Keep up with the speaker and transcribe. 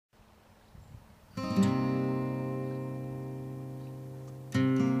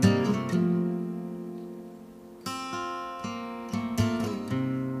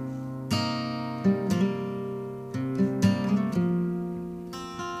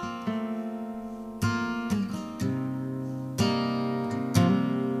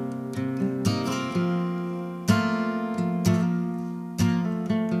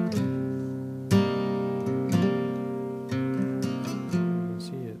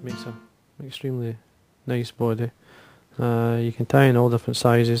makes an extremely nice body. You can tie in all different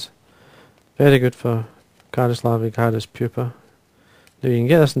sizes. Very good for Caddis larvae, Caddis pupa. Now you can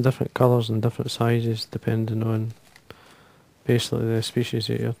get this in different colours and different sizes depending on basically the species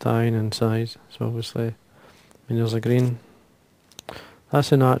that you're tying and size. So obviously, I mean, there's a green.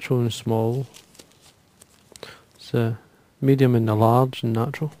 That's a natural and small. It's a medium and a large and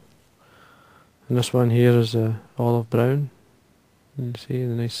natural. And this one here is a olive brown. You see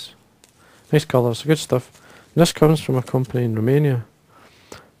the nice colours, good stuff. And this comes from a company in Romania.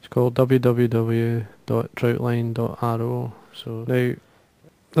 It's called www.troutline.ro. So now,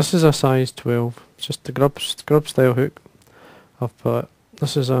 this is a size 12. It's just the Grub style hook.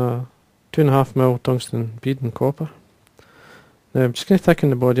 This is a 2.5mm tungsten bead and copper. Now I'm just going to thicken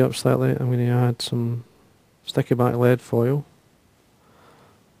the body up slightly. I'm going to add some sticky back lead foil.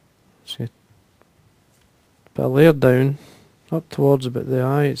 Just going to put a layer down up towards about the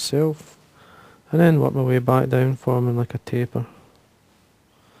eye itself, and then work my way back down, forming like a taper.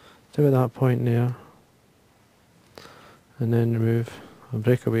 So at that point there, and then remove and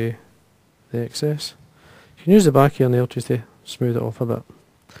break away the excess. You can use the back of your nail just to smooth it off a bit.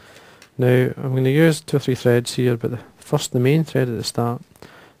 Now I'm going to use 2 or 3 threads here, but the main thread at the start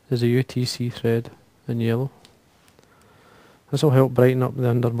is a UTC thread in yellow. This will help brighten up the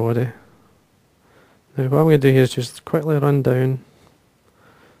underbody. Now what I'm going to do here is just quickly run down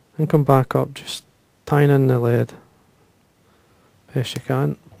and come back up, just tying in the lead best you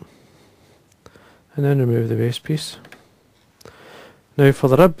can, and then remove the waste piece. Now for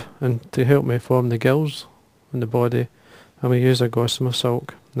the rib, and to help me form the gills on the body, I'm going to use a Gossamer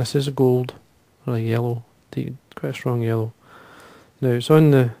silk. This is a gold or a yellow, quite a strong yellow. Now it's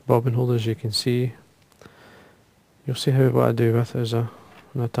on the bobbin holder, as you can see. You'll see what I do with it is when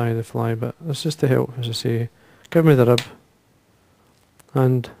I tie the fly, but this is to help, as I say, give me the rib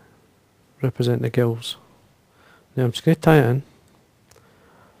and represent the gills. Now I'm just going to tie it in,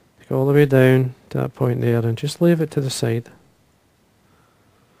 take it all the way down to that point there, and just leave it to the side.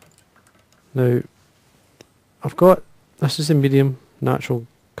 Now this is a medium natural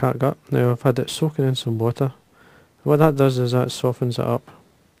catgut. Now I've had it soaking in some water. What that does is that softens it up.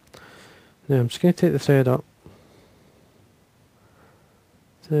 Now I'm just going to take the thread up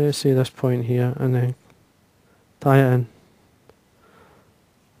to say this point here, and then tie it in.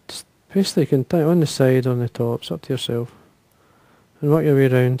 Just basically you can tie it on the side, on the top, it's up to yourself, and work your way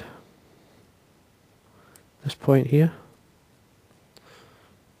around this point here,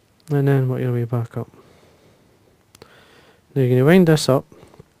 and then work your way back up. Now you're going to wind this up.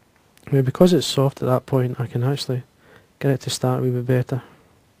 Now because it's soft at that point, I can actually get it to start a wee bit better.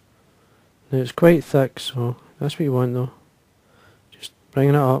 Now it's quite thick, so that's what you want though. Just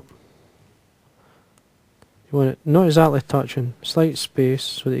bringing it up. You want it not exactly touching, slight space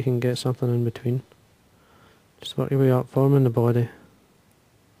so that you can get something in between. Just work your way up, forming the body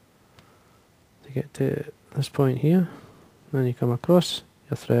to get to this point here. Then you come across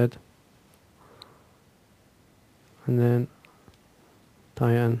your thread and then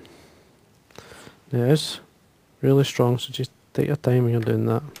tie it in. Now it is really strong, so just take your time when you're doing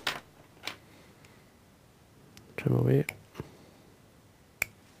that. Trim away.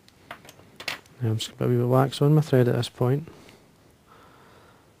 Now I'm just going to put a wee bit of wax on my thread at this point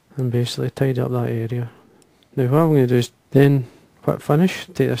and basically tidy up that area. Now what I'm going to do is then, quick finish,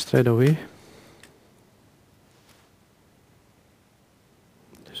 take this thread away.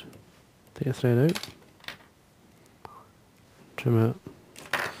 Just take the thread out. Trim it.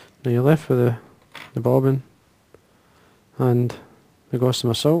 Now you're left with the bobbin and the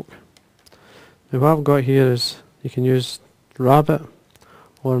Gossamer silk. Now what I've got here is, you can use rabbit,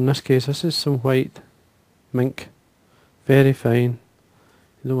 or in this case this is some white mink, very fine.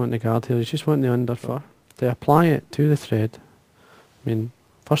 You don't want the guard hair, you just want the under fur. To apply it to the thread, I mean,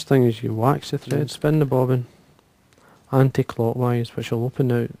 first thing is you wax the thread, spin the bobbin anti-clockwise, which will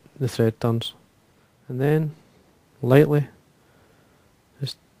open out the thread turns, and then lightly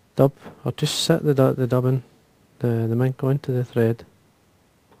just dub, or just set the dubbing, the mink onto the thread.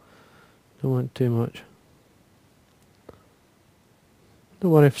 Don't want too much.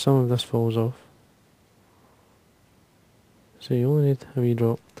 Don't worry if some of this falls off. So you only need a wee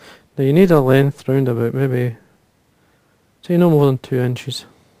drop. Now you need a length round about maybe, say no more than 2 inches.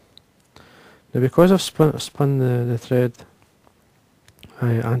 Now because I've spun the thread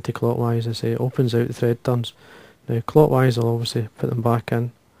anti-clockwise, I say, it opens out the thread turns. Now clockwise I'll obviously put them back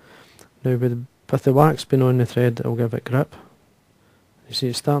in. Now with the wax being on the thread, it'll give it grip. You see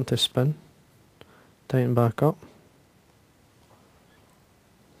it's starting to spin. Tighten back up.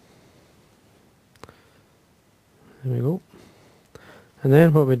 There we go. And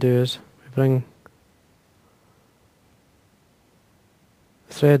then what we do is we bring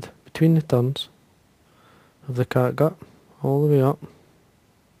the thread between the turns of the catgut all the way up.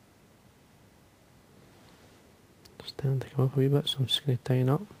 It's starting to come up a wee bit, so I'm just going to tighten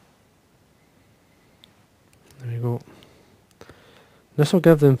up. There we go. This will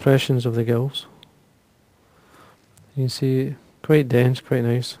give the impressions of the gills. You can see quite dense, quite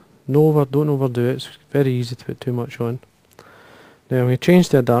nice. Don't overdo it, it's very easy to put too much on. Now I'm going to change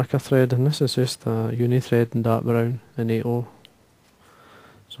to a darker thread, and this is just a uni thread in dark brown in 8/0.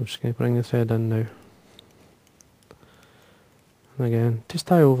 So I'm just going to bring the thread in now. And again, just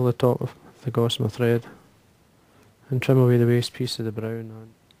tie over the top of the gossamer thread and trim away the waste piece of the brown.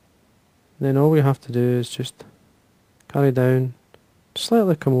 And then all we have to do is just carry down,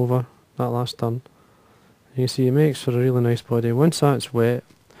 slightly come over that last turn. You see it makes for a really nice body. Once that's wet,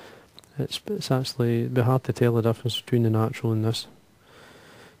 it's actually be hard to tell the difference between the natural and this.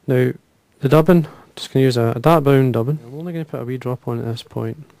 Now the dubbing, just going to use a dark brown dubbing. I'm only going to put a wee drop on at this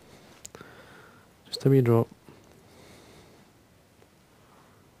point. Just a wee drop.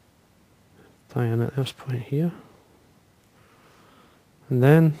 Tie in at this point here. And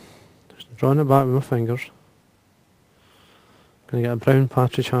then, just drawing it back with my fingers. I'm going to get a brown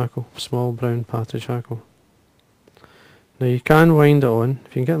partridge hackle, small brown partridge hackle. Now you can wind it on,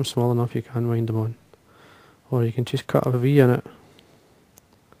 if you can get them small enough you can wind them on. Or you can just cut a V in it.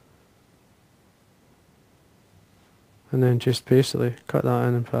 And then just basically cut that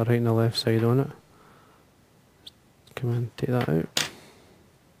in and put it right on the left side on it. Come in, take that out.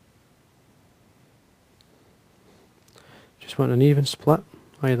 Just want an even split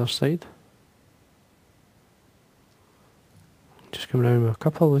either side. Just come around with a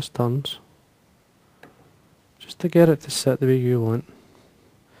couple of loose turns, just to get it to sit the way you want.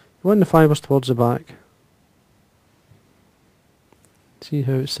 You want the fibres towards the back. See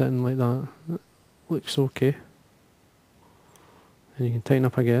how it's sitting like that? That looks okay. And you can tighten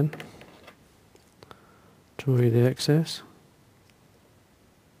up again. Throw away the excess.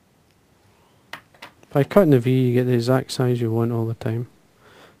 By cutting the V you get the exact size you want all the time.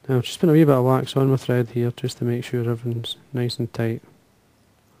 Now I've just put a wee bit of wax on my thread here just to make sure everything's nice and tight.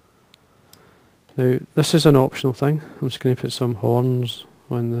 Now this is an optional thing. I'm just going to put some horns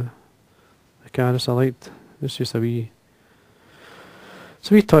on the Caddis. It's just it's a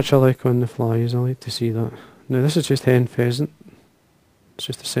wee touch I like on the flies. I like to see that. Now this is just hen pheasant. It's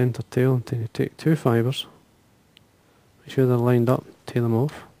just the centre tail. I'm going to take 2 fibres. Make sure they're lined up, tail them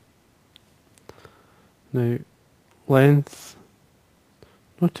off. Now length,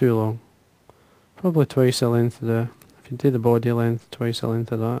 not too long, probably twice the length of if you do the body length, twice the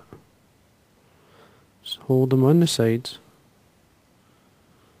length of that. Just hold them on the sides,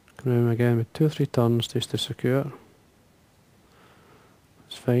 come around again with 2 or 3 turns just to secure.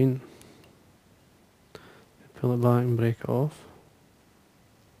 It's fine. Pull it back and break it off.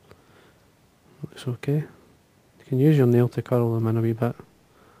 Looks okay. You can use your nail to curl them in a wee bit,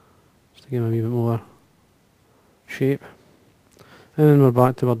 just to give them a wee bit more shape. And then we're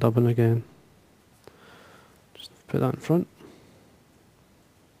back to our dubbing again. Just put that in front.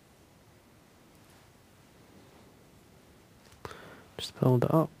 Just build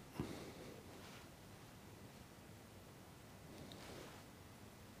it up.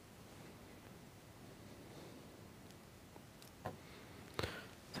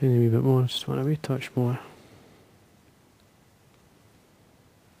 Tiny wee bit more, just want a wee touch more.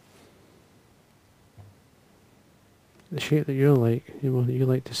 The shape that you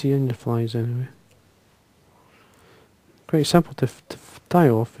like to see in your flies anyway. Quite simple to tie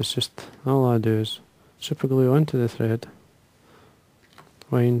off. It's just all I do is super glue onto the thread,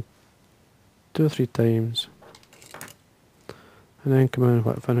 wind 2 or 3 times, and then come in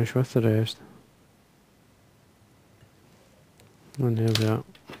and finish with the rest. And there we are.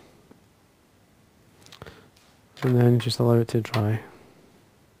 And then just allow it to dry.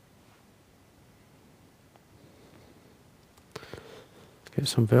 Get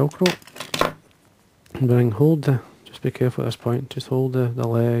some Velcro. Just be careful at this point, just hold the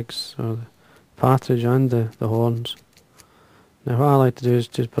legs, or the partridge and the horns. Now what I like to do is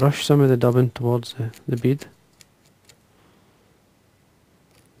just brush some of the dubbing towards the bead.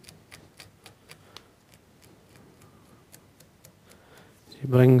 So it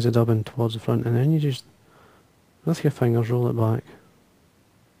brings the dubbing towards the front, and then you just, with your fingers, roll it back.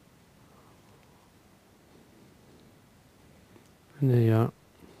 And there you are.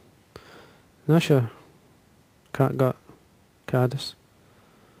 And that's your catgut, Caddis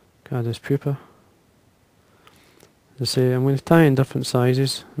Pupa. As I say, I'm going to tie in different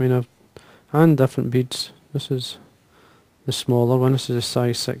sizes. And different beads. This is the smaller one. This is a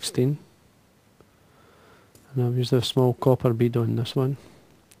size 16. And I've used a small copper bead on this one.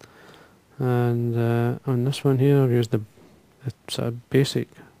 And on this one here I've used the sort of basic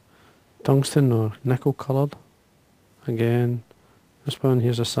tungsten or nickel coloured. Again, this one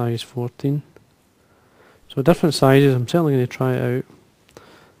here's a size 14. So different sizes. I'm certainly going to try it out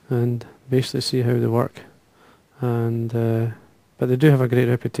and basically see how they work. And but they do have a great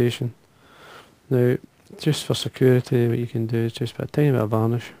reputation. Now, just for security, what you can do is just put a tiny bit of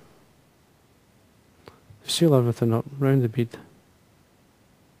varnish. Seal everything up round the bead,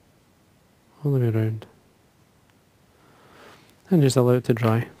 all the way around, and just allow it to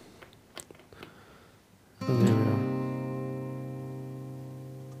dry.